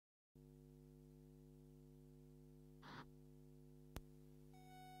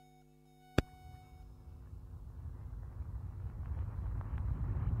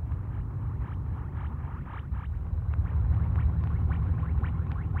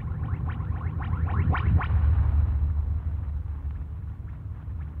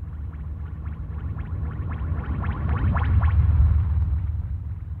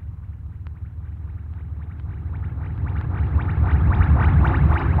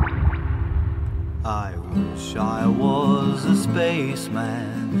wish I was a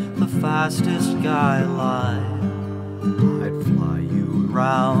spaceman, the fastest guy alive. I'd fly you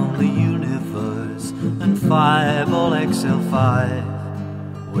around the universe and fireball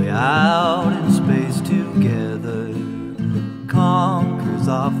XL5, way out in space together, conquerors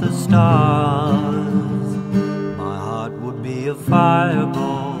of the stars. My heart would be a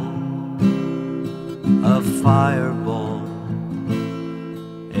fireball, a fireball.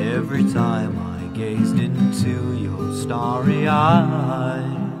 Every time I gazed into your starry eyes,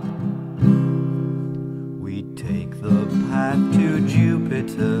 we'd take the path to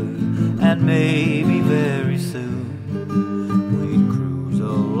Jupiter, and maybe very soon we'd cruise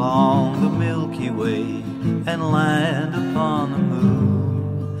along the Milky Way and land upon the moon.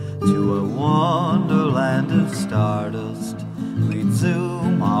 To a wonderland of stardust we'd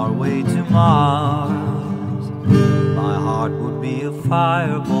zoom our way to Mars. My heart would be a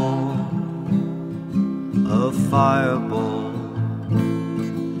fireball, a fireball,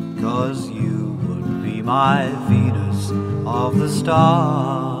 'cause you would be my Venus of the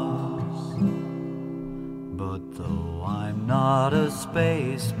stars. But though I'm not a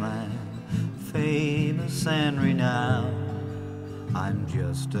spaceman, famous and renowned, I'm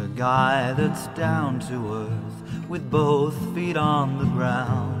just a guy that's down to earth with both feet on the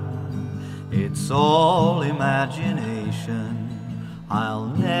ground. It's all imagination, I'll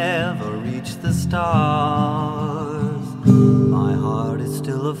never reach the stars. My heart is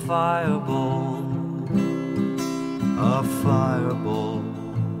still a fireball, a fireball.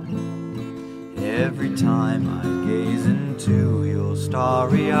 Every time I gaze into your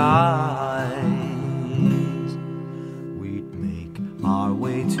starry eyes, we'd make our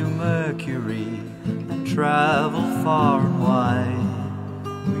way to Mercury and travel far and wide.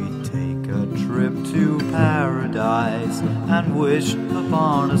 We'd take a trip to paradise and wish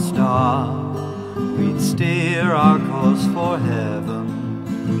upon a star. We'd steer our course for heaven,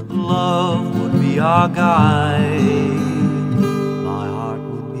 love would be our guide. My heart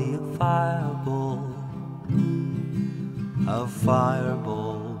would be a fireball, a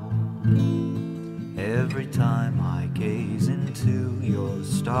fireball. Every time I gaze into your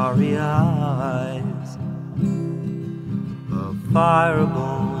starry eyes, a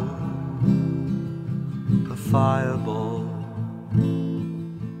fireball, a fireball,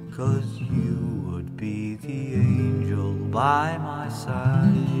 'cause you would be the angel by my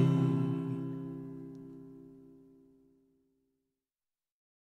side.